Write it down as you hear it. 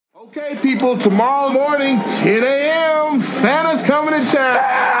Okay, people, tomorrow morning, 10 a.m., Santa's coming to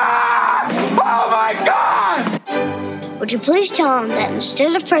town. Oh, my God! Would you please tell him that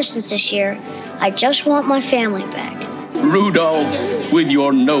instead of presents this year, I just want my family back? Rudolph, with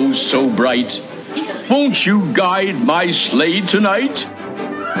your nose so bright, won't you guide my sleigh tonight?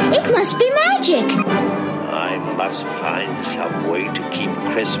 It must be magic. I must find some way to keep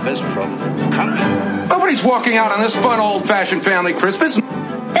Christmas from coming. Nobody's walking out on this fun, old-fashioned family Christmas.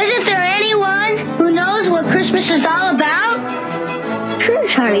 Isn't there anyone who knows what Christmas is all about? Sure,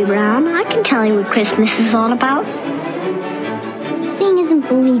 Charlie Brown. I can tell you what Christmas is all about. Seeing isn't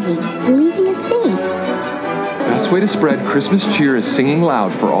believing. Believing is seeing. Best way to spread Christmas cheer is singing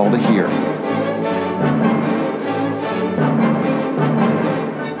loud for all to hear.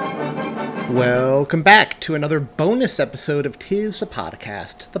 Welcome back to another bonus episode of 'Tis the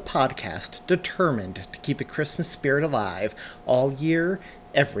podcast determined to keep the Christmas spirit alive all year,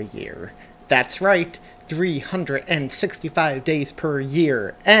 every year. That's right, 365 days per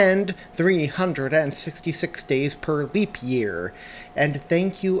year, and 366 days per leap year. And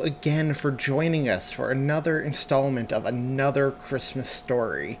thank you again for joining us for another installment of Another Christmas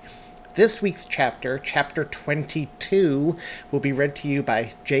Story. This week's chapter, chapter 22, will be read to you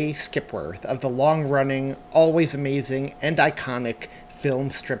by J. Skipworth of the long-running, always amazing, and iconic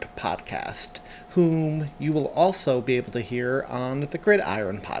Film Strip podcast, whom you will also be able to hear on the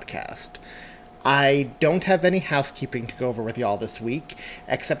Gridiron podcast. I don't have any housekeeping to go over with y'all this week,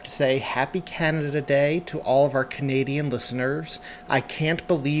 except to say Happy Canada Day to all of our Canadian listeners. I can't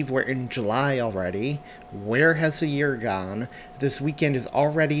believe we're in July already. Where has the year gone? This weekend is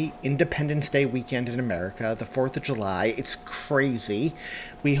already Independence Day weekend in America, the 4th of July. It's crazy.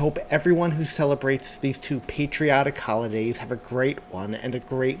 We hope everyone who celebrates these two patriotic holidays have a great one and a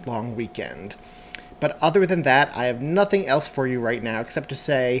great long weekend. But other than that, I have nothing else for you right now except to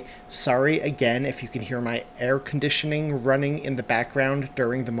say sorry again if you can hear my air conditioning running in the background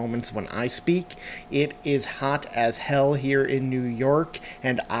during the moments when I speak. It is hot as hell here in New York,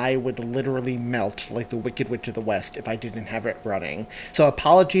 and I would literally melt like the Wicked Witch of the West if I didn't have it running. So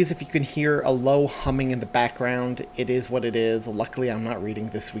apologies if you can hear a low humming in the background. It is what it is. Luckily, I'm not reading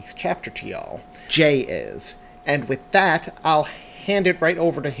this week's chapter to y'all. Jay is. And with that, I'll hand it right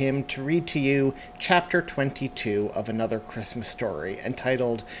over to him to read to you chapter 22 of Another Christmas Story,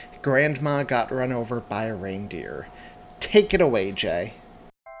 entitled Grandma Got Run Over by a Reindeer. Take it away, Jay.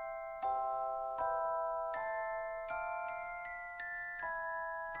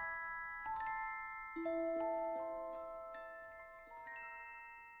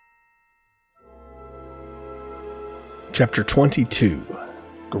 Chapter 22,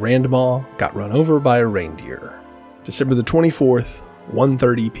 Grandma Got Run Over by a Reindeer. December the 24th,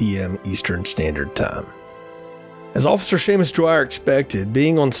 1:30 p.m. Eastern Standard Time. As Officer Seamus Dwyer expected,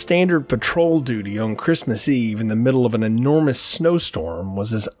 being on standard patrol duty on Christmas Eve in the middle of an enormous snowstorm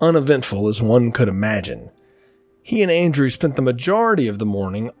was as uneventful as one could imagine. He and Andrew spent the majority of the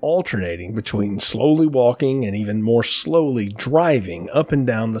morning alternating between slowly walking and even more slowly driving up and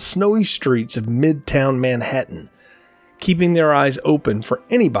down the snowy streets of Midtown Manhattan, keeping their eyes open for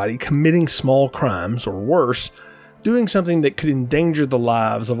anybody committing small crimes, or worse, doing something that could endanger the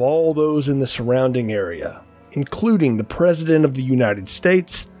lives of all those in the surrounding area, including the President of the United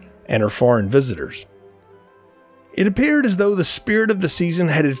States and her foreign visitors. It appeared as though the spirit of the season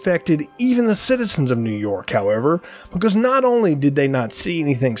had infected even the citizens of New York, however, because not only did they not see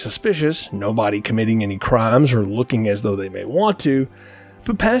anything suspicious, nobody committing any crimes or looking as though they may want to,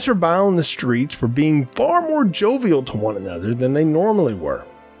 but passersby on the streets were being far more jovial to one another than they normally were.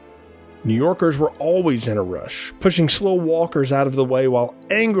 New Yorkers were always in a rush, pushing slow walkers out of the way while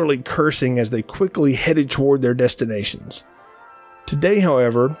angrily cursing as they quickly headed toward their destinations. Today,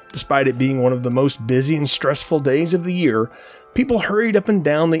 however, despite it being one of the most busy and stressful days of the year, people hurried up and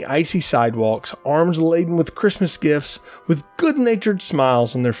down the icy sidewalks, arms laden with Christmas gifts, with good-natured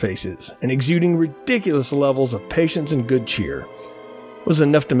smiles on their faces, and exuding ridiculous levels of patience and good cheer. It was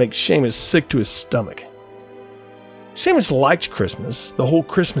enough to make Seamus sick to his stomach. Seamus liked Christmas, the whole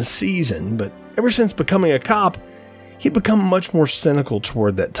Christmas season, but ever since becoming a cop, he'd become much more cynical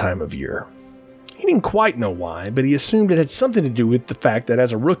toward that time of year. He didn't quite know why, but he assumed it had something to do with the fact that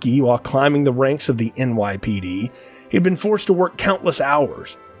as a rookie, while climbing the ranks of the NYPD, he'd been forced to work countless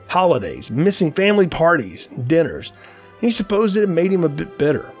hours, holidays, missing family parties and dinners, and he supposed it had made him a bit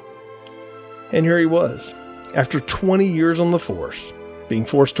bitter. And here he was, after 20 years on the force, being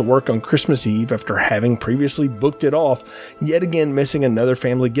forced to work on Christmas Eve after having previously booked it off, yet again missing another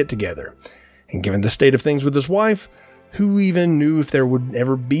family get-together. And given the state of things with his wife, who even knew if there would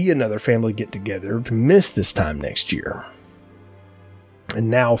ever be another family get-together to miss this time next year? And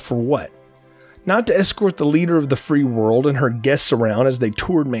now for what? Not to escort the leader of the free world and her guests around as they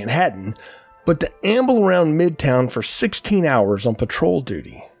toured Manhattan, but to amble around Midtown for 16 hours on patrol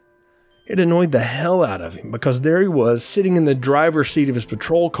duty. It annoyed the hell out of him because there he was sitting in the driver's seat of his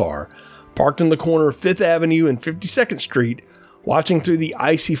patrol car, parked in the corner of 5th Avenue and 52nd Street, watching through the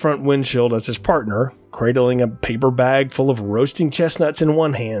icy front windshield as his partner, cradling a paper bag full of roasting chestnuts in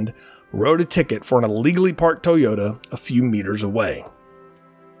one hand, wrote a ticket for an illegally parked Toyota a few meters away.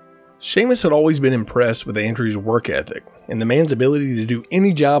 Seamus had always been impressed with Andrew's work ethic and the man's ability to do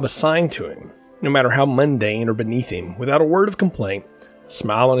any job assigned to him, no matter how mundane or beneath him, without a word of complaint, a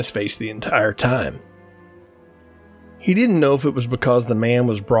smile on his face the entire time. He didn't know if it was because the man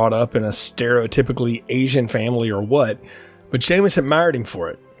was brought up in a stereotypically Asian family or what, but Seamus admired him for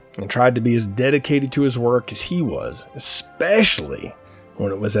it and tried to be as dedicated to his work as he was, especially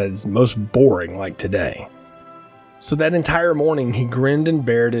when it was at its most boring like today. So that entire morning he grinned and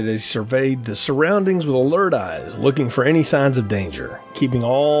bared it as he surveyed the surroundings with alert eyes, looking for any signs of danger, keeping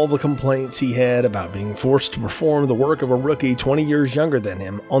all the complaints he had about being forced to perform the work of a rookie 20 years younger than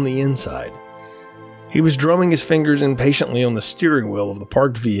him on the inside. He was drumming his fingers impatiently on the steering wheel of the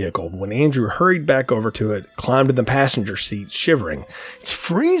parked vehicle when Andrew hurried back over to it, climbed in the passenger seat, shivering. "It's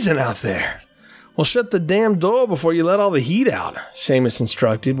freezing out there." "Well, shut the damn door before you let all the heat out," Seamus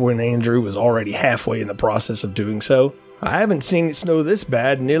instructed when Andrew was already halfway in the process of doing so. "I haven't seen it snow this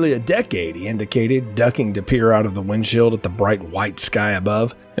bad in nearly a decade," he indicated, ducking to peer out of the windshield at the bright white sky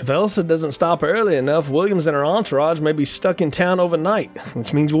above. "If Elsa doesn't stop early enough, Williams and her entourage may be stuck in town overnight,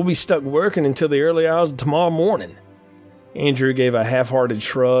 which means we'll be stuck working until the early hours of tomorrow morning." Andrew gave a half-hearted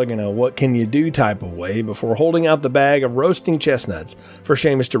shrug in a what-can-you-do type of way before holding out the bag of roasting chestnuts for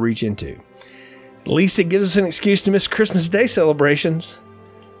Seamus to reach into. "At least it gives us an excuse to miss Christmas Day celebrations."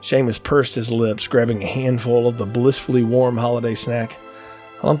 Seamus pursed his lips, grabbing a handful of the blissfully warm holiday snack.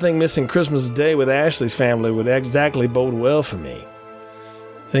 "I don't think missing Christmas Day with Ashley's family would exactly bode well for me."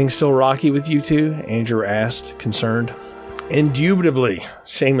 "Things still rocky with you two?" Andrew asked, concerned. "Indubitably."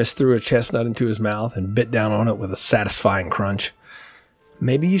 Seamus threw a chestnut into his mouth and bit down on it with a satisfying crunch.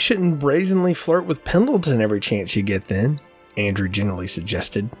 "Maybe you shouldn't brazenly flirt with Pendleton every chance you get then," Andrew generally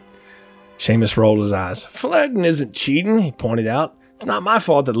suggested. Seamus rolled his eyes. "Flirting isn't cheating," he pointed out. "It's not my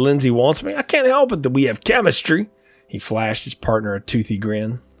fault that Lindsay wants me. I can't help it that we have chemistry." He flashed his partner a toothy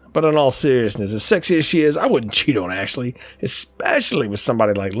grin. "But in all seriousness, as sexy as she is, I wouldn't cheat on Ashley, especially with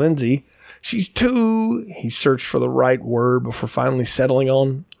somebody like Lindsay. She's too..." He searched for the right word before finally settling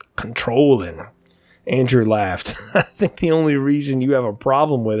on controlling. Andrew laughed. "I think the only reason you have a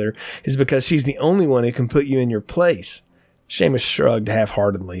problem with her is because she's the only one who can put you in your place." Seamus shrugged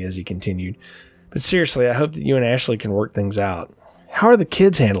half-heartedly as he continued. "But seriously, I hope that you and Ashley can work things out. How are the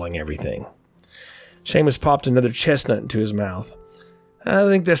kids handling everything?" Seamus popped another chestnut into his mouth. "I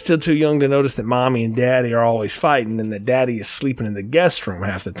think they're still too young to notice that Mommy and Daddy are always fighting and that Daddy is sleeping in the guest room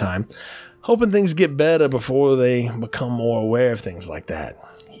half the time. Hoping things get better before they become more aware of things like that."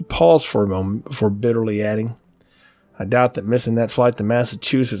 He paused for a moment before bitterly adding, "I doubt that missing that flight to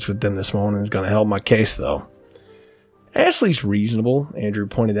Massachusetts with them this morning is going to help my case, though." "Ashley's reasonable," Andrew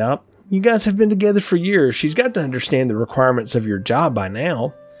pointed out. "You guys have been together for years. She's got to understand the requirements of your job by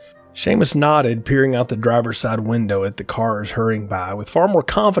now." Seamus nodded, peering out the driver's side window at the cars hurrying by with far more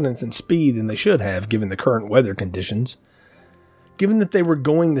confidence and speed than they should have given the current weather conditions. Given that they were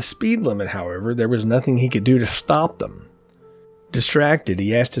going the speed limit, however, there was nothing he could do to stop them. Distracted,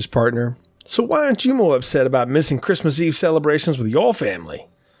 he asked his partner, "So why aren't you more upset about missing Christmas Eve celebrations with your family?"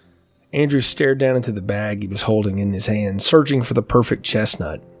 Andrew stared down into the bag he was holding in his hand, searching for the perfect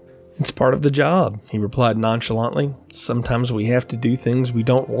chestnut. "It's part of the job," he replied nonchalantly. "Sometimes we have to do things we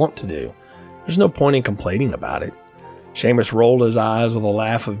don't want to do. There's no point in complaining about it." Seamus rolled his eyes with a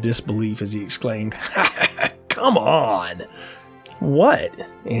laugh of disbelief as he exclaimed, "Come on!" "What?"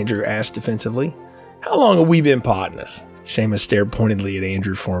 Andrew asked defensively. "How long have we been partners?" Seamus stared pointedly at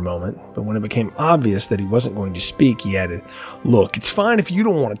Andrew for a moment, but when it became obvious that he wasn't going to speak, he added, "Look, it's fine if you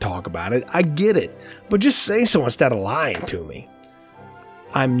don't want to talk about it. I get it. But just say so instead of lying to me."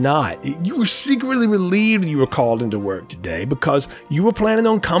 "I'm not. You were secretly relieved you were called into work today because you were planning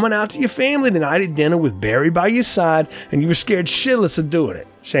on coming out to your family tonight at dinner with Barry by your side, and you were scared shitless of doing it."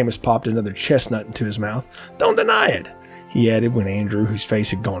 Seamus popped another chestnut into his mouth. "Don't deny it," he added when Andrew, whose face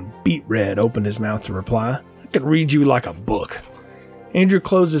had gone beet red, opened his mouth to reply. "I could read you like a book." Andrew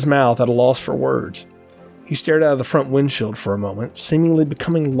closed his mouth at a loss for words. He stared out of the front windshield for a moment, seemingly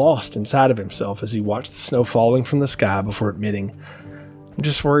becoming lost inside of himself as he watched the snow falling from the sky before admitting, "I'm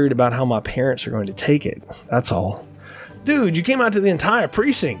just worried about how my parents are going to take it, that's all." "Dude, you came out to the entire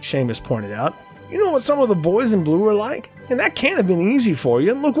precinct," Seamus pointed out. You know what some of the boys in blue are like? And that can't have been easy for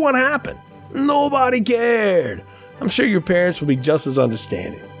you, and look what happened. Nobody cared. I'm sure your parents will be just as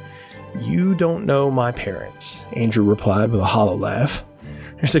understanding. You don't know my parents, Andrew replied with a hollow laugh.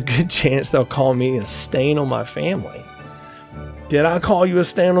 There's a good chance they'll call me a stain on my family. Did I call you a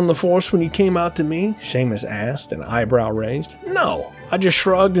stain on the force when you came out to me? Seamus asked, an eyebrow raised. No, I just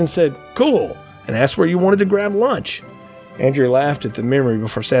shrugged and said, cool, and asked where you wanted to grab lunch. Andrew laughed at the memory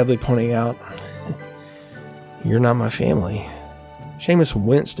before sadly pointing out, you're not my family. Seamus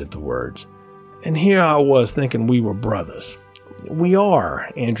winced at the words. And here I was thinking we were brothers. We are,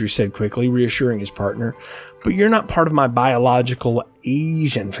 Andrew said quickly, reassuring his partner, but you're not part of my biological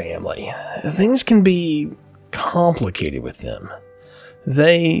Asian family. Things can be complicated with them.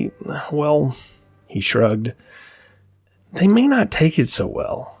 They, well, he shrugged, they may not take it so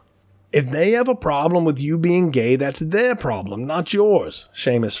well. If they have a problem with you being gay, that's their problem, not yours,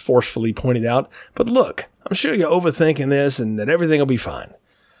 Seamus forcefully pointed out. But look, I'm sure you're overthinking this and that everything will be fine.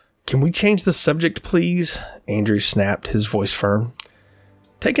 Can we change the subject, please? Andrew snapped, his voice firm.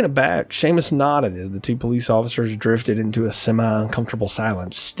 Taken aback, Seamus nodded as the two police officers drifted into a semi-uncomfortable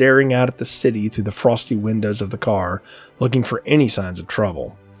silence, staring out at the city through the frosty windows of the car, looking for any signs of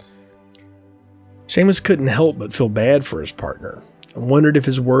trouble. Seamus couldn't help but feel bad for his partner, and wondered if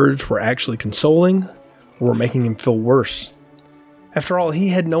his words were actually consoling or were making him feel worse. After all, he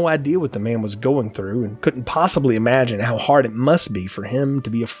had no idea what the man was going through and couldn't possibly imagine how hard it must be for him to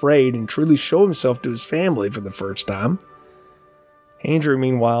be afraid and truly show himself to his family for the first time. Andrew,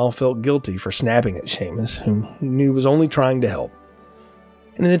 meanwhile, felt guilty for snapping at Seamus, whom he knew was only trying to help.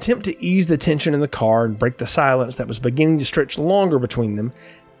 In an attempt to ease the tension in the car and break the silence that was beginning to stretch longer between them,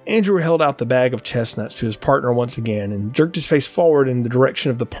 Andrew held out the bag of chestnuts to his partner once again and jerked his face forward in the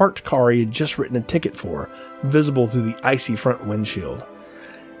direction of the parked car he had just written a ticket for, visible through the icy front windshield.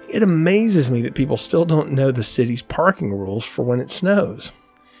 It amazes me that people still don't know the city's parking rules for when it snows.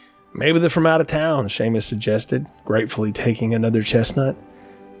 Maybe they're from out of town, Seamus suggested, gratefully taking another chestnut.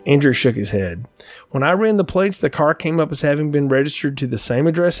 Andrew shook his head. When I ran the plates, the car came up as having been registered to the same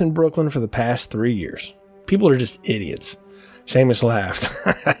address in Brooklyn for the past 3 years. People are just idiots. Seamus laughed.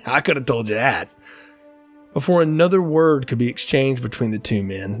 I could have told you that. Before another word could be exchanged between the two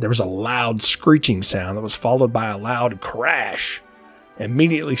men, there was a loud screeching sound that was followed by a loud crash.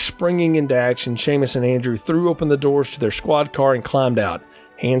 Immediately springing into action, Seamus and Andrew threw open the doors to their squad car and climbed out,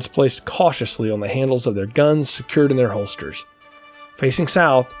 hands placed cautiously on the handles of their guns secured in their holsters. Facing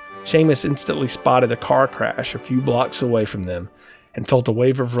south, Seamus instantly spotted a car crash a few blocks away from them, and felt a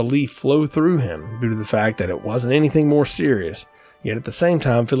wave of relief flow through him due to the fact that it wasn't anything more serious, yet at the same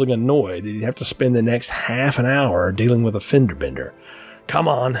time feeling annoyed that he'd have to spend the next half an hour dealing with a fender bender. Come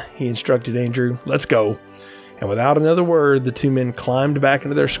on, he instructed Andrew, let's go. And without another word, the two men climbed back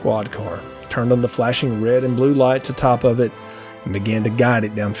into their squad car, turned on the flashing red and blue lights atop of it, and began to guide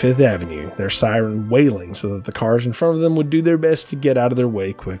it down Fifth Avenue, their siren wailing so that the cars in front of them would do their best to get out of their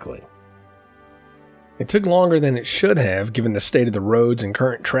way quickly. It took longer than it should have, given the state of the roads and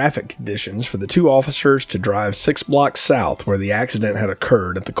current traffic conditions, for the two officers to drive 6 blocks south where the accident had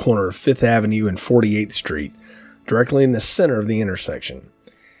occurred at the corner of 5th Avenue and 48th Street, directly in the center of the intersection.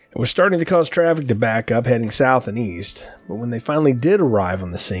 It was starting to cause traffic to back up heading south and east, but when they finally did arrive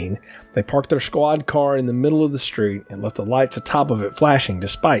on the scene, they parked their squad car in the middle of the street and left the lights atop of it flashing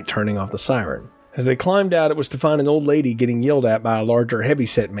despite turning off the siren. As they climbed out, it was to find an old lady getting yelled at by a larger,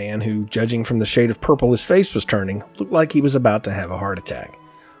 heavyset man who, judging from the shade of purple his face was turning, looked like he was about to have a heart attack.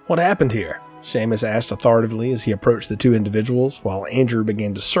 What happened here? Seamus asked authoritatively as he approached the two individuals, while Andrew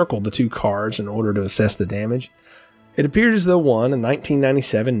began to circle the two cars in order to assess the damage. It appeared as though one, a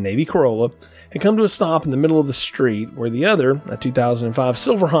 1997 Navy Corolla, had come to a stop in the middle of the street, where the other, a 2005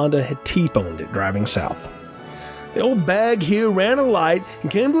 Silver Honda, had T-boned it driving south. The old bag here ran a light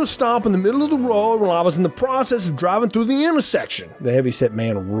and came to a stop in the middle of the road while I was in the process of driving through the intersection, the heavyset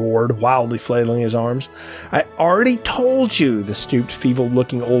man roared, wildly flailing his arms. I already told you, the stooped,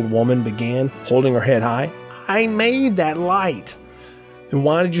 feeble-looking old woman began, holding her head high. I made that light. Then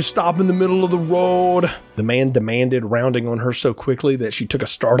why did you stop in the middle of the road? The man demanded, rounding on her so quickly that she took a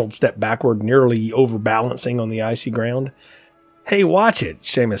startled step backward, nearly overbalancing on the icy ground. Hey, watch it,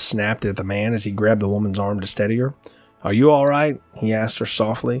 Seamus snapped at the man as he grabbed the woman's arm to steady her. Are you all right? He asked her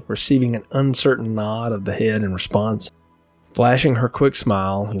softly, receiving an uncertain nod of the head in response. Flashing her quick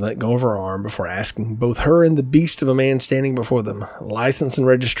smile, he let go of her arm before asking both her and the beast of a man standing before them, license and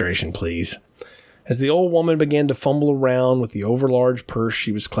registration, please. As the old woman began to fumble around with the overlarge purse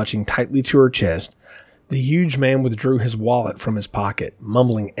she was clutching tightly to her chest, the huge man withdrew his wallet from his pocket,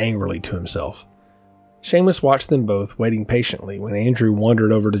 mumbling angrily to himself. Seamus watched them both, waiting patiently when Andrew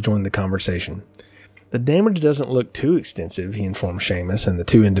wandered over to join the conversation. The damage doesn't look too extensive, he informed Seamus and the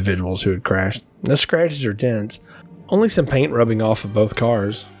two individuals who had crashed. No scratches or dents, only some paint rubbing off of both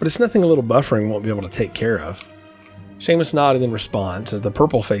cars, but it's nothing a little buffering won't be able to take care of. Seamus nodded in response as the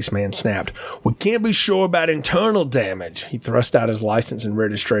purple-faced man snapped, "We can't be sure about internal damage." He thrust out his license and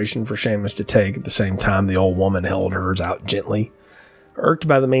registration for Seamus to take at the same time the old woman held hers out gently. Irked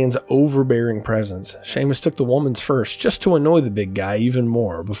by the man's overbearing presence, Seamus took the woman's first just to annoy the big guy even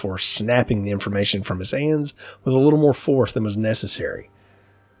more before snapping the information from his hands with a little more force than was necessary.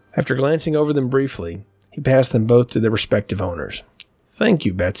 After glancing over them briefly, he passed them both to their respective owners. "Thank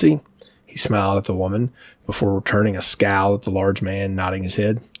you, Betsy." He smiled at the woman before returning a scowl at the large man, nodding his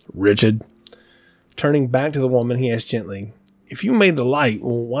head. "Richard." Turning back to the woman, he asked gently, "If you made the light,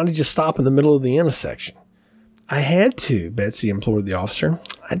 well, why did you stop in the middle of the intersection?" "I had to," Betsy implored the officer.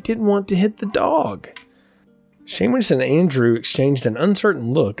 "I didn't want to hit the dog." Seamus and Andrew exchanged an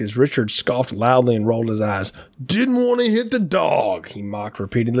uncertain look as Richard scoffed loudly and rolled his eyes. "Didn't want to hit the dog," he mocked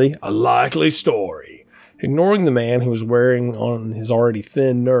repeatedly. "A likely story." Ignoring the man who was wearing on his already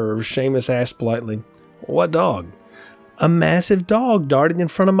thin nerves, Seamus asked politely, "What dog?" "A massive dog darted in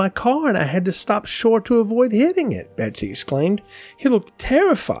front of my car and I had to stop short to avoid hitting it," Betsy exclaimed. "He looked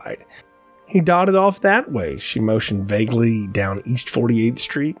terrified. He darted off that way." She motioned vaguely down East 48th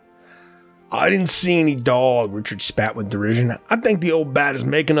Street. "I didn't see any dog," Richard spat with derision. "I think the old bat is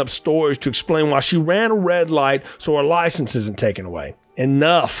making up stories to explain why she ran a red light so her license isn't taken away."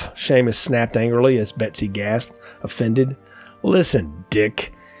 "Enough," Seamus snapped angrily as Betsy gasped, offended. "Listen,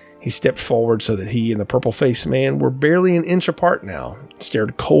 Dick." He stepped forward so that he and the purple-faced man were barely an inch apart now, and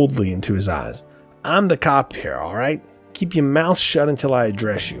stared coldly into his eyes. "I'm the cop here, all right? Keep your mouth shut until I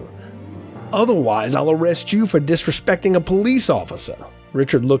address you. Otherwise, I'll arrest you for disrespecting a police officer."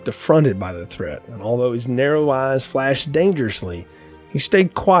 Richard looked affronted by the threat, and although his narrow eyes flashed dangerously, he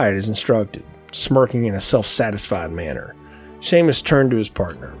stayed quiet as instructed, smirking in a self-satisfied manner. Seamus turned to his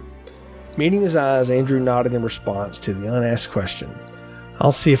partner. Meeting his eyes, Andrew nodded in response to the unasked question.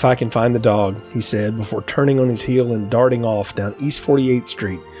 "I'll see if I can find the dog," he said before turning on his heel and darting off down East 48th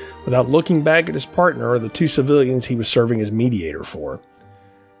Street without looking back at his partner or the two civilians he was serving as mediator for.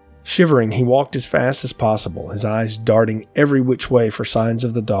 Shivering, he walked as fast as possible, his eyes darting every which way for signs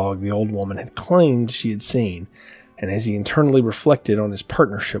of the dog the old woman had claimed she had seen, and as he internally reflected on his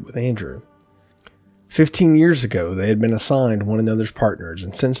partnership with Andrew. 15 years ago, they had been assigned one another's partners,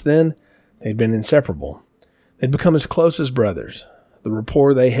 and since then, they had been inseparable. They'd become as close as brothers. The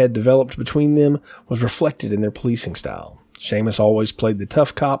rapport they had developed between them was reflected in their policing style. Seamus always played the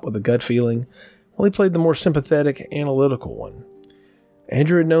tough cop with a gut feeling, while he played the more sympathetic, analytical one.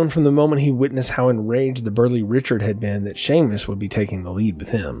 Andrew had known from the moment he witnessed how enraged the burly Richard had been that Seamus would be taking the lead with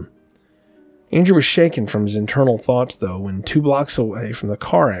him. Andrew was shaken from his internal thoughts, though, when 2 blocks away from the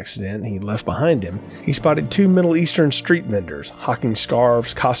car accident he left behind him, he spotted 2 Middle Eastern street vendors, hawking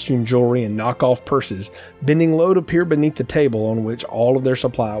scarves, costume jewelry, and knockoff purses, bending low to peer beneath the table on which all of their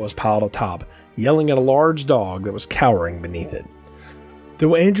supply was piled atop, yelling at a large dog that was cowering beneath it.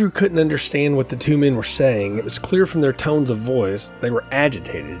 Though Andrew couldn't understand what the 2 men were saying, it was clear from their tones of voice they were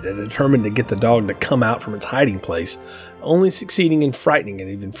agitated and determined to get the dog to come out from its hiding place, only succeeding in frightening it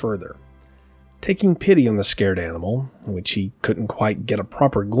even further. Taking pity on the scared animal, which he couldn't quite get a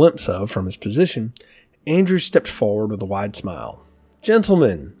proper glimpse of from his position, Andrew stepped forward with a wide smile.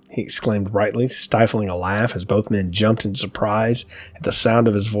 "Gentlemen," he exclaimed brightly, stifling a laugh as both men jumped in surprise at the sound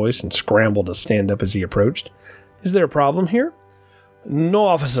of his voice and scrambled to stand up as he approached. "Is there a problem here?" "No,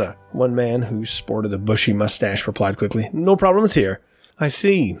 officer," one man who sported a bushy mustache replied quickly. "No problems here." "I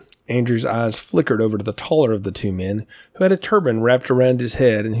see." Andrew's eyes flickered over to the taller of the 2 men, who had a turban wrapped around his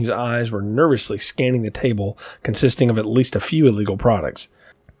head and whose eyes were nervously scanning the table consisting of at least a few illegal products.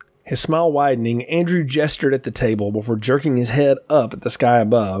 His smile widening, Andrew gestured at the table before jerking his head up at the sky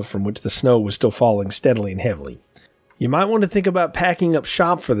above, from which the snow was still falling steadily and heavily. "You might want to think about packing up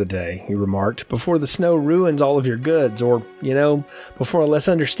shop for the day," he remarked, "before the snow ruins all of your goods, or, before a less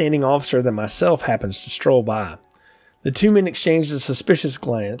understanding officer than myself happens to stroll by." The 2 men exchanged a suspicious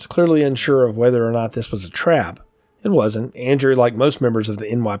glance, clearly unsure of whether or not this was a trap. It wasn't. Andrew, like most members of the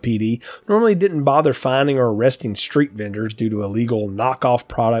NYPD, normally didn't bother finding or arresting street vendors due to illegal knockoff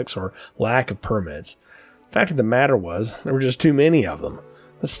products or lack of permits. The fact of the matter was, there were just too many of them.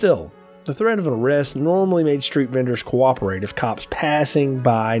 But still, the threat of an arrest normally made street vendors cooperate if cops passing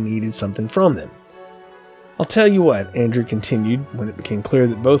by needed something from them. "I'll tell you what," Andrew continued, when it became clear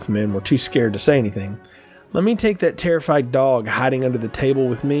that both men were too scared to say anything. "Let me take that terrified dog hiding under the table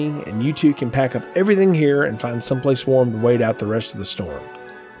with me, and you 2 can pack up everything here and find someplace warm to wait out the rest of the storm.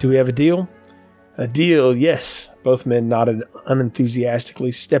 Do we have a deal?" A deal, yes. Both men nodded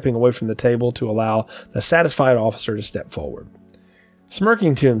unenthusiastically, stepping away from the table to allow the satisfied officer to step forward.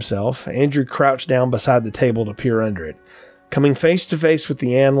 Smirking to himself, Andrew crouched down beside the table to peer under it, coming face to face with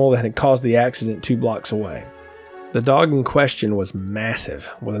the animal that had caused the accident 2 blocks away. The dog in question was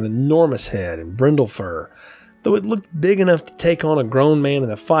massive, with an enormous head and brindle fur. Though it looked big enough to take on a grown man in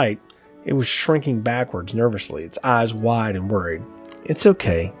a fight, it was shrinking backwards nervously, its eyes wide and worried. "It's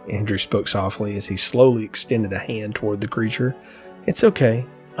okay," Andrew spoke softly as he slowly extended a hand toward the creature. "It's okay.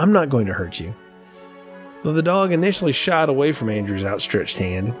 I'm not going to hurt you." Though the dog initially shied away from Andrew's outstretched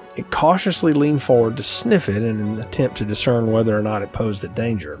hand, it cautiously leaned forward to sniff it in an attempt to discern whether or not it posed a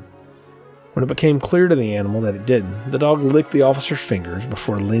danger. When it became clear to the animal that it didn't, the dog licked the officer's fingers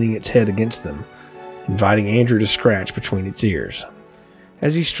before leaning its head against them, inviting Andrew to scratch between its ears.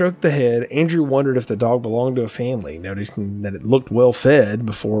 As he stroked the head, Andrew wondered if the dog belonged to a family, noticing that it looked well fed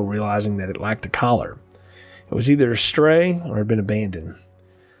before realizing that it lacked a collar. It was either a stray or had been abandoned.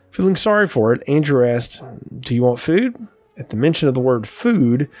 Feeling sorry for it, Andrew asked, "Do you want food?" At the mention of the word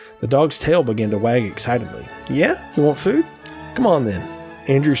food, the dog's tail began to wag excitedly. "Yeah? You want food? Come on then."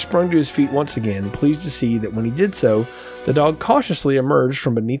 Andrew sprung to his feet once again, pleased to see that when he did so, the dog cautiously emerged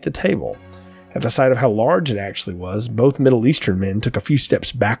from beneath the table. At the sight of how large it actually was, both Middle Eastern men took a few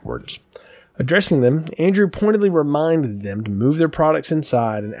steps backwards. Addressing them, Andrew pointedly reminded them to move their products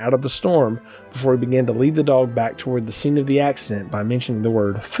inside and out of the storm before he began to lead the dog back toward the scene of the accident by mentioning the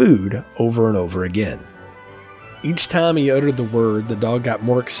word food over and over again. Each time he uttered the word, the dog got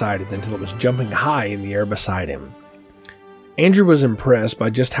more excited until it was jumping high in the air beside him. Andrew was impressed by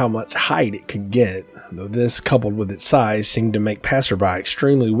just how much height it could get, though this, coupled with its size, seemed to make passerby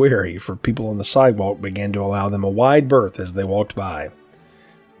extremely wary, for people on the sidewalk began to allow them a wide berth as they walked by.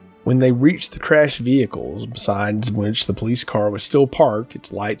 When they reached the crashed vehicles, besides which the police car was still parked,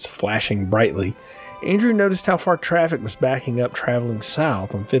 its lights flashing brightly, Andrew noticed how far traffic was backing up traveling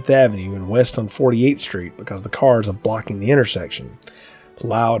south on 5th Avenue and west on 48th Street because the cars are blocking the intersection.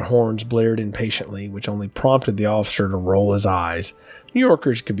 Loud horns blared impatiently, which only prompted the officer to roll his eyes. New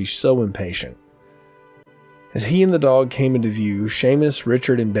Yorkers could be so impatient. As he and the dog came into view, Seamus,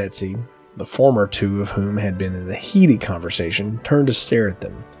 Richard, and Betsy, the former two of whom had been in a heated conversation, turned to stare at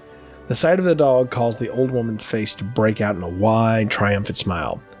them. The sight of the dog caused the old woman's face to break out in a wide, triumphant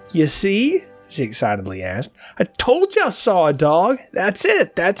smile. "You see?" she excitedly asked. "I told you I saw a dog. That's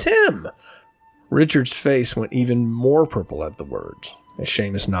it. That's him." Richard's face went even more purple at the words, as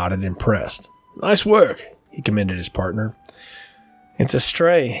Seamus nodded, impressed. "Nice work," he commended his partner. "It's a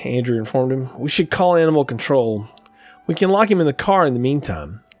stray," Andrew informed him. "We should call animal control. We can lock him in the car in the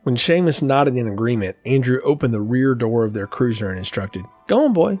meantime." When Seamus nodded in agreement, Andrew opened the rear door of their cruiser and instructed, "Go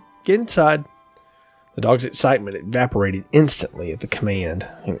on, boy. Get inside." The dog's excitement evaporated instantly at the command,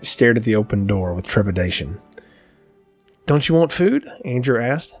 and it stared at the open door with trepidation. "Don't you want food?" Andrew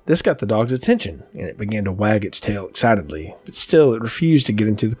asked. This got the dog's attention, and it began to wag its tail excitedly, but still it refused to get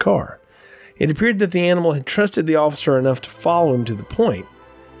into the car. It appeared that the animal had trusted the officer enough to follow him to the point,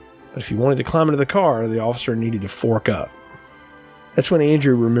 but if he wanted to climb into the car, the officer needed to fork up. That's when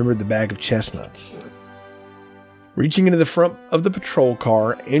Andrew remembered the bag of chestnuts. Reaching into the front of the patrol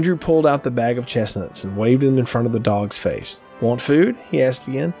car, Andrew pulled out the bag of chestnuts and waved them in front of the dog's face. "Want food?" he asked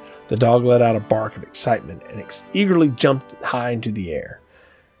again. The dog let out a bark of excitement and eagerly jumped high into the air.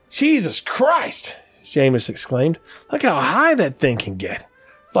 "Jesus Christ!" Seamus exclaimed. "Look how high that thing can get.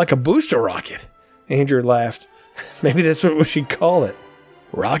 It's like a booster rocket." Andrew laughed. "Maybe that's what we should call it."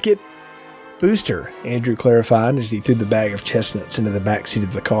 "Rocket?" "Booster," Andrew clarified as he threw the bag of chestnuts into the back seat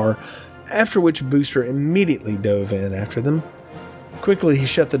of the car, after which Booster immediately dove in after them. Quickly, he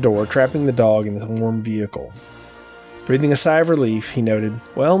shut the door, trapping the dog in the warm vehicle. Breathing a sigh of relief, he noted,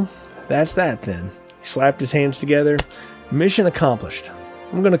 "Well, that's that then." He slapped his hands together. "Mission accomplished.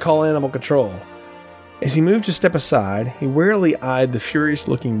 I'm going to call animal control." As he moved to step aside, he warily eyed the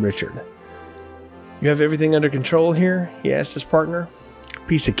furious-looking Richard. "You have everything under control here?" he asked his partner.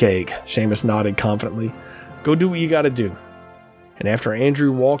 "Piece of cake," Seamus nodded confidently. "Go do what you got to do." And after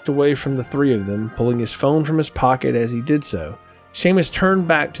Andrew walked away from the three of them, pulling his phone from his pocket as he did so, Seamus turned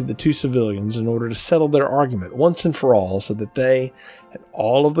back to the two civilians in order to settle their argument once and for all so that they, and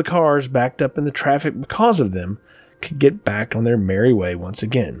all of the cars backed up in the traffic because of them, could get back on their merry way once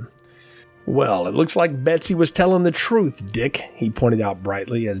again. "Well, it looks like Betsy was telling the truth, Dick," he pointed out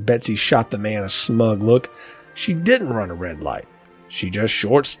brightly as Betsy shot the man a smug look. "She didn't run a red light. She just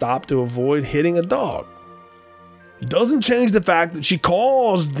short-stopped to avoid hitting a dog." "It doesn't change the fact that she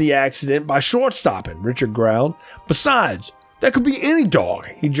caused the accident by short-stopping," Richard growled. "Besides, that could be any dog."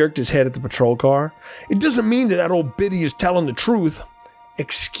 He jerked his head at the patrol car. "It doesn't mean that old biddy is telling the truth."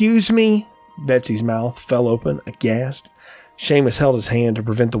 "Excuse me?" Betsy's mouth fell open, aghast. Seamus held his hand to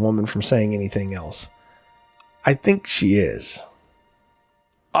prevent the woman from saying anything else. I think she is.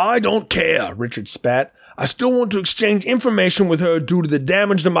 I don't care, Richard spat. I still want to exchange information with her due to the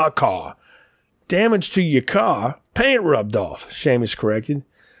damage to my car. Damage to your car? Paint rubbed off, Seamus corrected.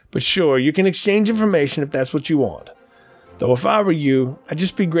 But sure, you can exchange information if that's what you want. Though if I were you, I'd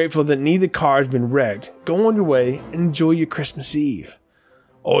just be grateful that neither car has been wrecked. Go on your way and enjoy your Christmas Eve.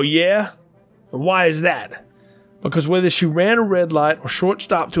 Oh yeah? And why is that? Because whether she ran a red light or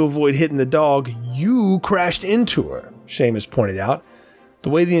short-stopped to avoid hitting the dog, you crashed into her, Seamus pointed out. The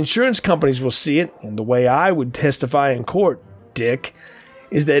way the insurance companies will see it, and the way I would testify in court, Dick,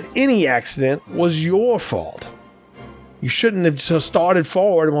 is that any accident was your fault. You shouldn't have just started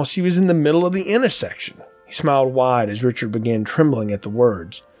forward while she was in the middle of the intersection. He smiled wide as Richard began trembling at the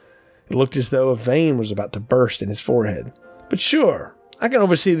words. It looked as though a vein was about to burst in his forehead. But sure, I can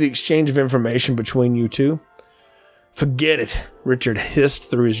oversee the exchange of information between you two. Forget it, Richard hissed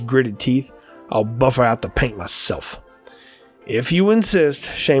through his gritted teeth. I'll buffer out the paint myself. If you insist,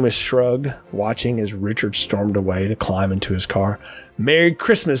 Seamus shrugged, watching as Richard stormed away to climb into his car. Merry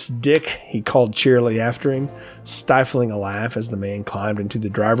Christmas, Dick, he called cheerily after him, stifling a laugh as the man climbed into the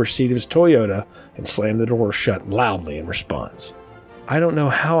driver's seat of his Toyota and slammed the door shut loudly in response. I don't know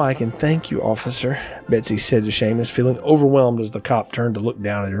how I can thank you, officer, Betsy said to Seamus, feeling overwhelmed as the cop turned to look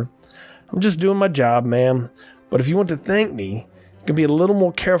down at her. I'm just doing my job, ma'am, but if you want to thank me, you can be a little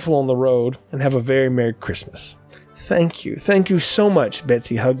more careful on the road and have a very Merry Christmas. Thank you so much,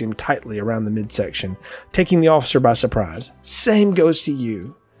 Betsy hugged him tightly around the midsection, taking the officer by surprise. Same goes to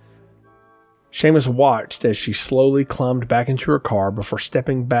you. Seamus watched as she slowly climbed back into her car before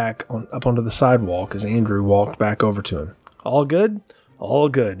stepping back up onto the sidewalk as Andrew walked back over to him. All good? All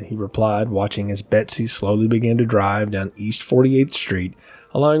good, he replied, watching as Betsy slowly began to drive down East 48th Street,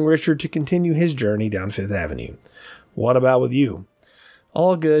 allowing Richard to continue his journey down 5th Avenue. What about with you?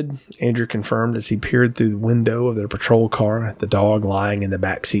 All good, Andrew confirmed as he peered through the window of their patrol car, the dog lying in the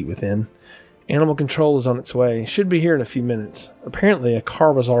back seat within. Animal control is on its way. Should be here in a few minutes. Apparently, a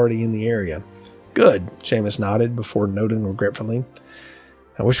car was already in the area. Good, Seamus nodded before noting regretfully.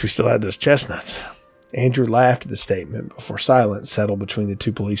 I wish we still had those chestnuts. Andrew laughed at the statement before silence settled between the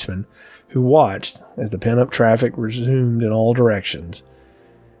two policemen, who watched as the pent-up traffic resumed in all directions.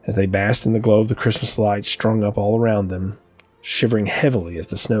 As they basked in the glow of the Christmas lights strung up all around them, shivering heavily as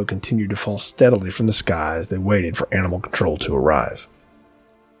the snow continued to fall steadily from the sky as they waited for animal control to arrive.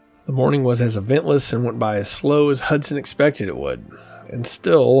 The morning was as eventless and went by as slow as Hudson expected it would, and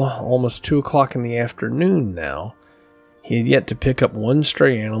still, almost 2 o'clock in the afternoon now, he had yet to pick up one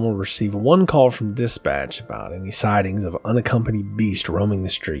stray animal or receive one call from dispatch about any sightings of unaccompanied beast roaming the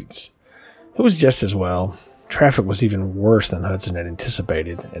streets. It was just as well. Traffic was even worse than Hudson had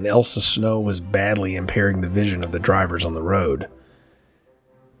anticipated, and else the snow was badly impairing the vision of the drivers on the road.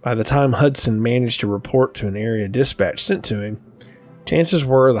 By the time Hudson managed to report to an area dispatch sent to him, chances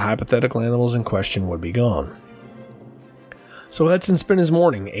were the hypothetical animals in question would be gone. So Hudson spent his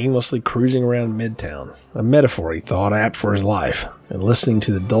morning aimlessly cruising around Midtown, a metaphor he thought apt for his life, and listening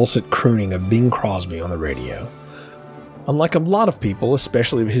to the dulcet crooning of Bing Crosby on the radio. Unlike a lot of people,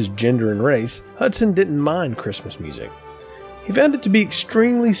 especially of his gender and race, Hudson didn't mind Christmas music. He found it to be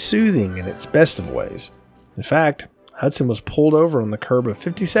extremely soothing in its best of ways. In fact, Hudson was pulled over on the curb of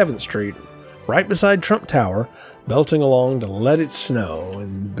 57th Street, right beside Trump Tower, belting along to Let It Snow,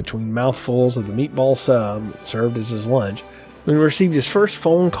 and between mouthfuls of the meatball sub that served as his lunch, when he received his first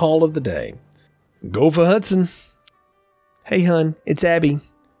phone call of the day. Go for Hudson. Hey, hun, it's Abby.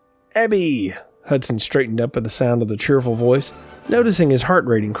 Abby! Hudson straightened up at the sound of the cheerful voice, noticing his heart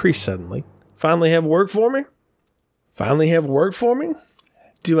rate increased suddenly. Finally have work for me? Finally have work for me?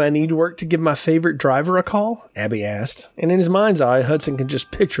 Do I need work to give my favorite driver a call? Abby asked, and in his mind's eye, Hudson could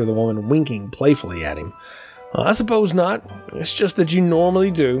just picture the woman winking playfully at him. I suppose not. It's just that you normally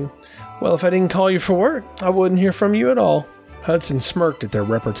do. Well, if I didn't call you for work, I wouldn't hear from you at all. Hudson smirked at their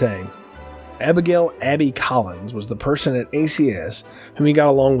repartee. Abigail Abby Collins was the person at ACS whom he got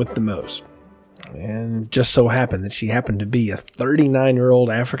along with the most. And it just so happened that she happened to be a 39-year-old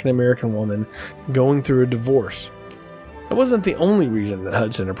African-American woman going through a divorce. That wasn't the only reason that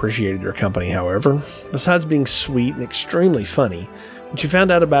Hudson appreciated her company, however. Besides being sweet and extremely funny, when she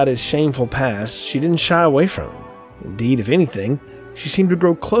found out about his shameful past, she didn't shy away from him. Indeed, if anything, she seemed to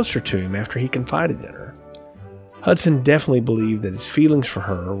grow closer to him after he confided in her. Hudson definitely believed that his feelings for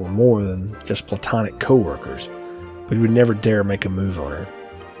her were more than just platonic co-workers, but he would never dare make a move on her.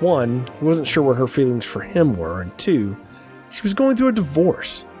 One, he wasn't sure what her feelings for him were, and two, she was going through a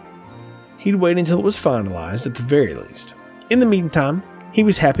divorce. He'd wait until it was finalized at the very least. In the meantime, He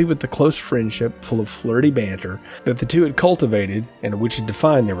was happy with the close friendship full of flirty banter that the two had cultivated and which had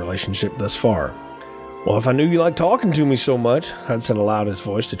defined their relationship thus far. "Well, if I knew you liked talking to me so much," Hudson allowed his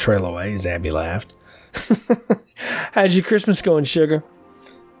voice to trail away as Abby laughed. "How's your Christmas going, sugar?"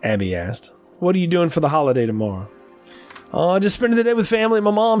 Abby asked. "What are you doing for the holiday tomorrow?" "Oh, just spending the day with family at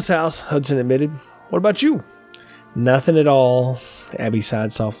my mom's house," Hudson admitted. "What about you?" "Nothing at all," Abby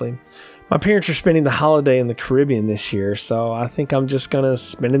sighed softly. "My parents are spending the holiday in the Caribbean this year, so I think I'm just going to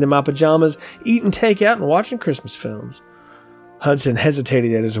spend it in my pajamas, eating takeout and watching Christmas films." Hudson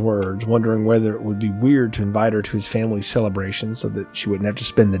hesitated at his words, wondering whether it would be weird to invite her to his family's celebration so that she wouldn't have to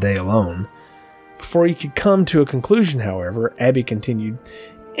spend the day alone. Before he could come to a conclusion, however, Abby continued,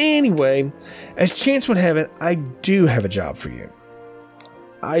 "Anyway, as chance would have it, I do have a job for you."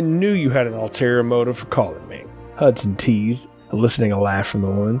 "I knew you had an ulterior motive for calling me," Hudson teased, eliciting a laugh from the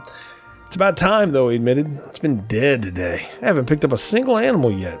woman. "It's about time, though," he admitted. "It's been dead today. I haven't picked up a single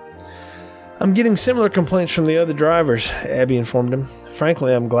animal yet." "I'm getting similar complaints from the other drivers," Abby informed him.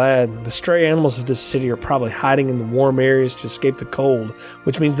 "Frankly, I'm glad. The stray animals of this city are probably hiding in the warm areas to escape the cold,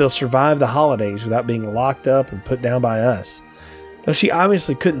 which means they'll survive the holidays without being locked up and put down by us." Though she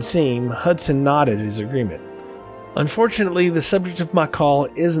obviously couldn't see him, Hudson nodded his agreement. "Unfortunately, the subject of my call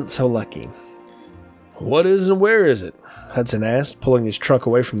isn't so lucky." "What is and where is it?" Hudson asked, pulling his truck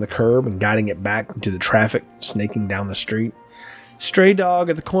away from the curb and guiding it back into the traffic snaking down the street. "Stray dog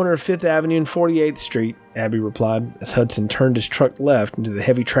at the corner of 5th Avenue and 48th Street, Abby replied, as Hudson turned his truck left into the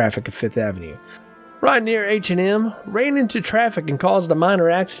heavy traffic of 5th Avenue. "Right near H&M, ran into traffic and caused a minor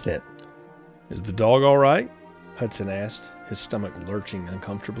accident." "Is the dog all right?" Hudson asked, his stomach lurching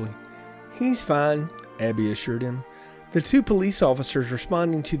uncomfortably. "He's fine," Abby assured him. "The two police officers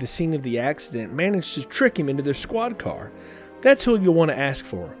responding to the scene of the accident managed to trick him into their squad car. That's who you'll want to ask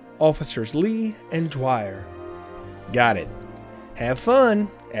for, Officers Lee and Dwyer." "Got it. Have fun,"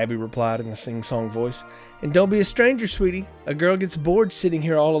 Abby replied in a sing-song voice. "And don't be a stranger, sweetie. A girl gets bored sitting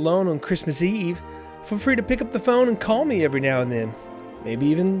here all alone on Christmas Eve. Feel free to pick up the phone and call me every now and then. Maybe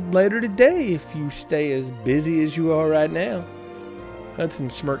even later today if you stay as busy as you are right now." Hudson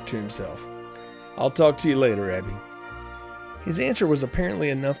smirked to himself. "I'll talk to you later, Abby." His answer was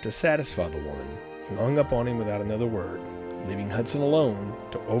apparently enough to satisfy the woman, who hung up on him without another word, leaving Hudson alone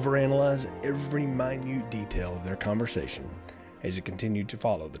to overanalyze every minute detail of their conversation as he continued to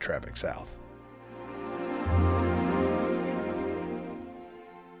follow the traffic south.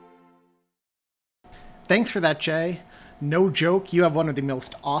 Thanks for that, Jay. No joke, you have one of the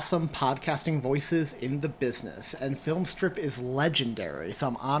most awesome podcasting voices in the business, and Filmstrip is legendary, so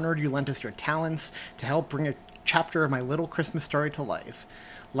I'm honored you lent us your talents to help bring a chapter of my little Christmas story to life.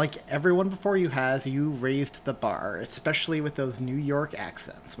 Like everyone before you has, you raised the bar, especially with those New York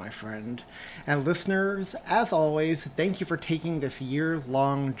accents, my friend. And listeners, as always, thank you for taking this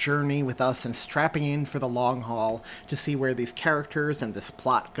year-long journey with us and strapping in for the long haul to see where these characters and this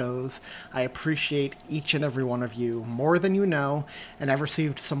plot goes. I appreciate each and every one of you more than you know, and I've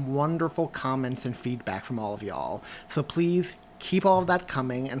received some wonderful comments and feedback from all of y'all. So please, keep all of that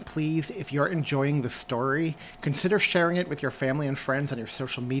coming, and please, if you're enjoying the story, consider sharing it with your family and friends on your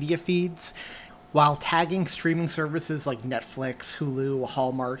social media feeds, while tagging streaming services like Netflix, Hulu,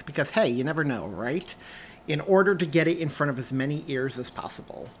 Hallmark, because hey, you never know, right? In order to get it in front of as many ears as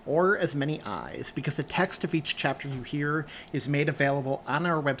possible, or as many eyes, because the text of each chapter you hear is made available on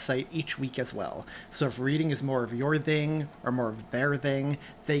our website each week as well. So if reading is more of your thing, or more of their thing,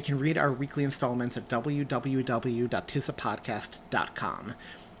 they can read our weekly installments at www.tissapodcast.com.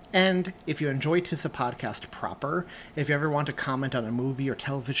 And if you enjoy Tissa Podcast proper, if you ever want to comment on a movie or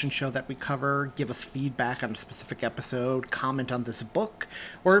television show that we cover, give us feedback on a specific episode, comment on this book,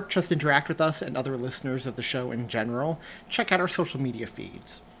 or just interact with us and other listeners of the show in general, check out our social media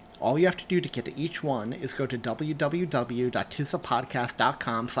feeds. All you have to do to get to each one is go to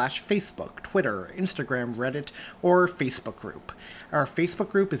www.tissapodcast.com/Facebook, Twitter, Instagram, Reddit, or Facebook group. Our Facebook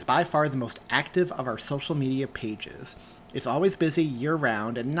group is by far the most active of our social media pages. It's always busy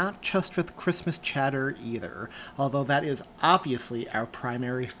year-round, and not just with Christmas chatter either, although that is obviously our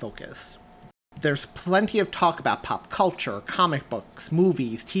primary focus. There's plenty of talk about pop culture, comic books,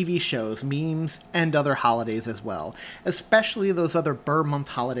 movies, TV shows, memes, and other holidays as well, especially those other Burr-month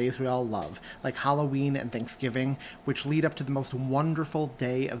holidays we all love, like Halloween and Thanksgiving, which lead up to the most wonderful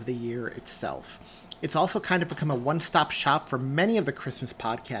day of the year itself. It's also kind of become a one-stop shop for many of the Christmas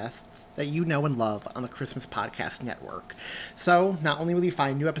podcasts that you know and love on the Christmas Podcast Network. So, not only will you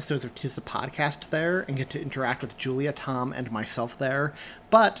find new episodes of 'Tis the Podcast there and get to interact with Julia, Tom, and myself there,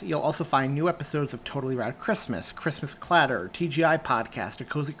 but you'll also find new episodes of Totally Rad Christmas, Christmas Clatter, TGI Podcast, A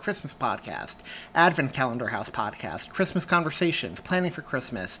Cozy Christmas Podcast, Advent Calendar House Podcast, Christmas Conversations, Planning for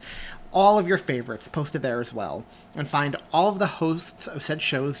Christmas, all of your favorites posted there as well. And find all of the hosts of said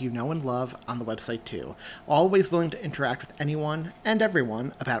shows you know and love on the website too. Always willing to interact with anyone and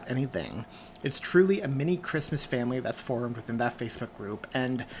everyone about anything. It's truly a mini Christmas family that's formed within that Facebook group,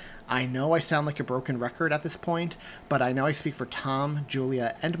 and I know I sound like a broken record at this point, but I know I speak for Tom,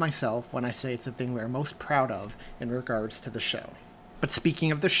 Julia, and myself when I say it's the thing we are most proud of in regards to the show. But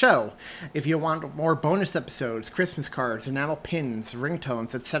speaking of the show, if you want more bonus episodes, Christmas cards, enamel pins,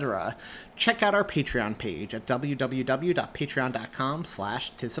 ringtones, etc., check out our Patreon page at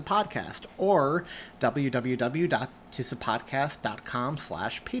www.patreon.com/tisapodcast or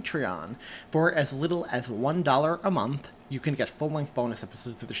www.tisapodcast.com/Patreon. For as little as $1 a month, you can get full-length bonus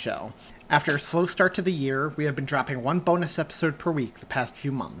episodes of the show. After a slow start to the year, we have been dropping one bonus episode per week the past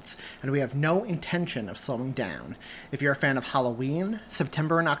few months, and we have no intention of slowing down. If you're a fan of Halloween,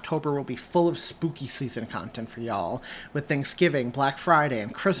 September and October will be full of spooky season content for y'all, with Thanksgiving, Black Friday,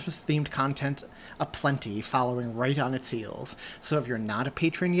 and Christmas-themed content aplenty following right on its heels. So if you're not a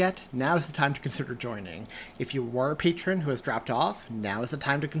patron yet, now is the time to consider joining. If you were a patron who has dropped off, now is the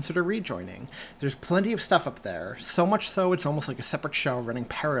time to consider rejoining. There's plenty of stuff up there, so much so it's almost like a separate show running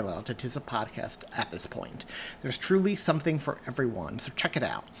parallel to 'Tis a Podcast at this point. There's truly something for everyone, so check it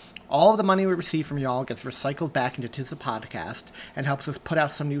out. All of the money we receive from y'all gets recycled back into 'Tis a Podcast and helps us put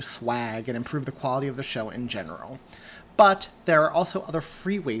out some new swag and improve the quality of the show in general. But there are also other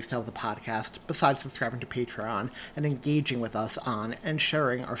free ways to help the podcast besides subscribing to Patreon and engaging with us on and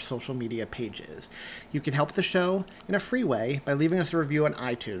sharing our social media pages. You can help the show in a free way by leaving us a review on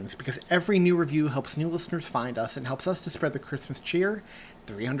iTunes, because every new review helps new listeners find us and helps us to spread the Christmas cheer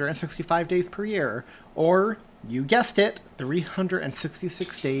 365 days per year, or, you guessed it,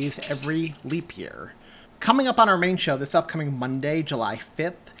 366 days every leap year. Coming up on our main show this upcoming Monday, July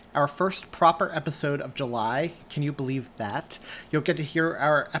 5th, our first proper episode of July. Can you believe that? You'll get to hear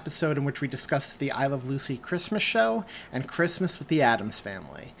our episode in which we discuss the I Love Lucy Christmas show and Christmas with the Addams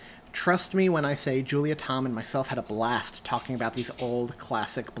Family. Trust me when I say Julia, Tom, and myself had a blast talking about these old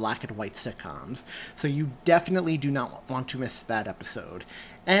classic black and white sitcoms, so you definitely do not want to miss that episode.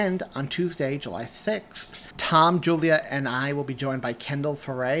 And on Tuesday, July 6th, Tom, Julia, and I will be joined by Kendall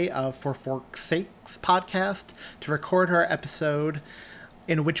Foray of For Fork's Sakes podcast to record our episode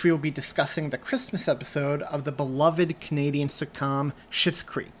in which we will be discussing the Christmas episode of the beloved Canadian sitcom Schitt's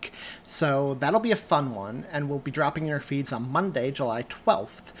Creek. So that'll be a fun one, and we'll be dropping in your feeds on Monday, July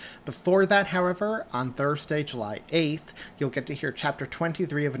 12th. Before that, however, on Thursday, July 8th, you'll get to hear Chapter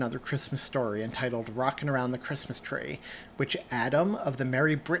 23 of another Christmas story entitled Rockin' Around the Christmas Tree, which Adam of the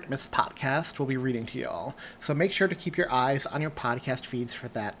Merry Britmas podcast will be reading to y'all. So make sure to keep your eyes on your podcast feeds for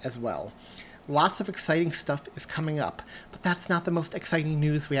that as well. Lots of exciting stuff is coming up, but that's not the most exciting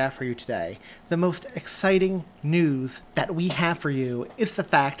news we have for you today. The most exciting news that we have for you is the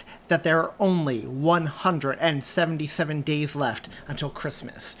fact that there are only 177 days left until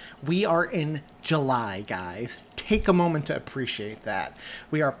Christmas. We are in July, guys. Take a moment to appreciate that.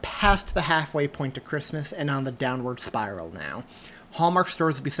 We are past the halfway point to Christmas and on the downward spiral now. Hallmark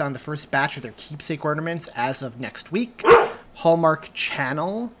stores will be selling the first batch of their keepsake ornaments as of next week. Hallmark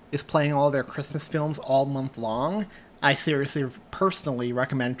Channel is playing all their Christmas films all month long. I seriously, personally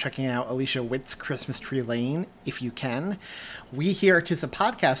recommend checking out Alicia Witt's Christmas Tree Lane if you can. We here at 'Tis a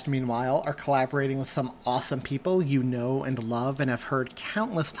Podcast, meanwhile, are collaborating with some awesome people you know and love and have heard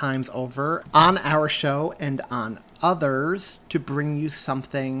countless times over on our show and on others to bring you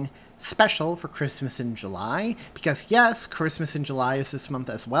something special for Christmas in July. Because yes, Christmas in July is this month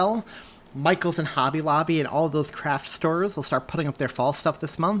as well. Michael's and Hobby Lobby and all of those craft stores will start putting up their fall stuff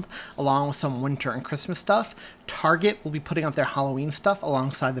this month, along with some winter and Christmas stuff. Target will be putting up their Halloween stuff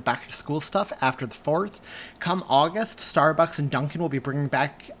alongside the back-to-school stuff after the 4th. Come August, Starbucks and Dunkin' will be bringing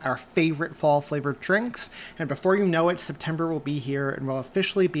back our favorite fall-flavored drinks. And before you know it, September will be here and will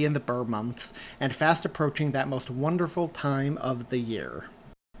officially be in the Burr months and fast approaching that most wonderful time of the year.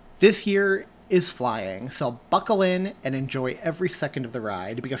 This year is flying, so buckle in and enjoy every second of the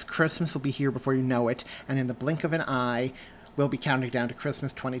ride, because Christmas will be here before you know it, and in the blink of an eye, we'll be counting down to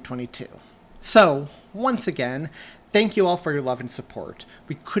Christmas 2022. So, once again, thank you all for your love and support.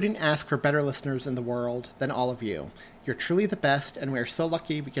 We couldn't ask for better listeners in the world than all of you. You're truly the best, and we are so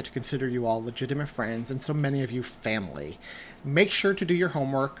lucky we get to consider you all legitimate friends, and so many of you family. Make sure to do your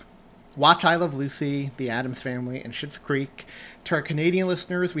homework, watch I Love Lucy, The Addams Family, and Schitt's Creek. To our Canadian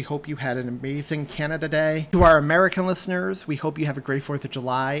listeners, we hope you had an amazing Canada Day. To our American listeners, we hope you have a great 4th of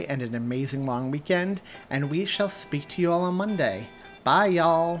July and an amazing long weekend. And we shall speak to you all on Monday. Bye,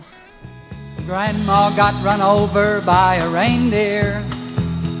 y'all. Grandma got run over by a reindeer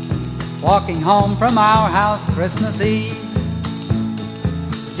walking home from our house Christmas Eve.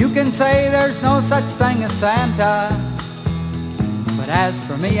 You can say there's no such thing as Santa, but as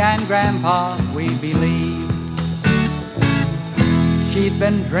for me and Grandpa, we believe. She'd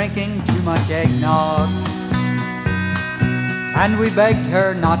been drinking too much eggnog, and we begged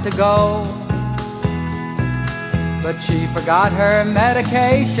her not to go, but she forgot her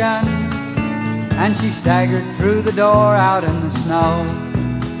medication, and she staggered through the door out in the snow.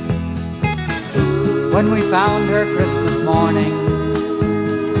 When we found her Christmas morning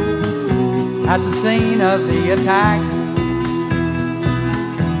at the scene of the attack,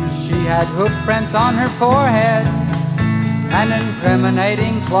 she had hoof prints on her forehead and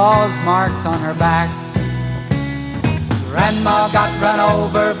incriminating claws marks on her back. Grandma got run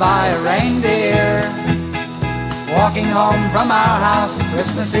over by a reindeer walking home from our house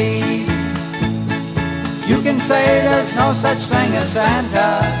Christmas Eve. You can say there's no such thing as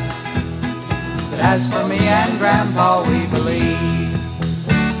Santa, but as for me and Grandpa, we believe.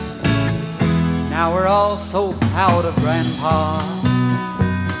 Now we're all so proud of Grandpa.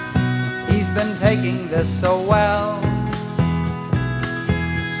 He's been taking this so well.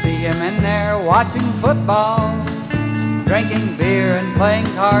 See him in there watching football, drinking beer and playing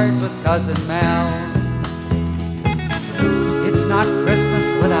cards with Cousin Mel. It's not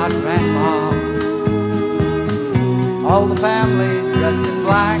Christmas without Grandma. All the family's dressed in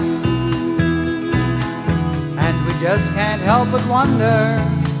black, and we just can't help but wonder,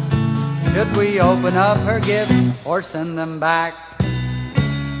 should we open up her gifts or send them back?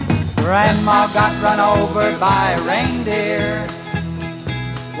 Grandma got run over by a reindeer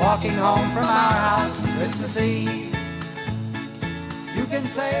walking home from our house Christmas Eve. You can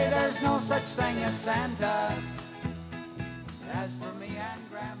say there's no such thing as Santa, but as for me and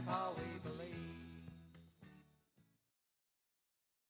Grandpa, we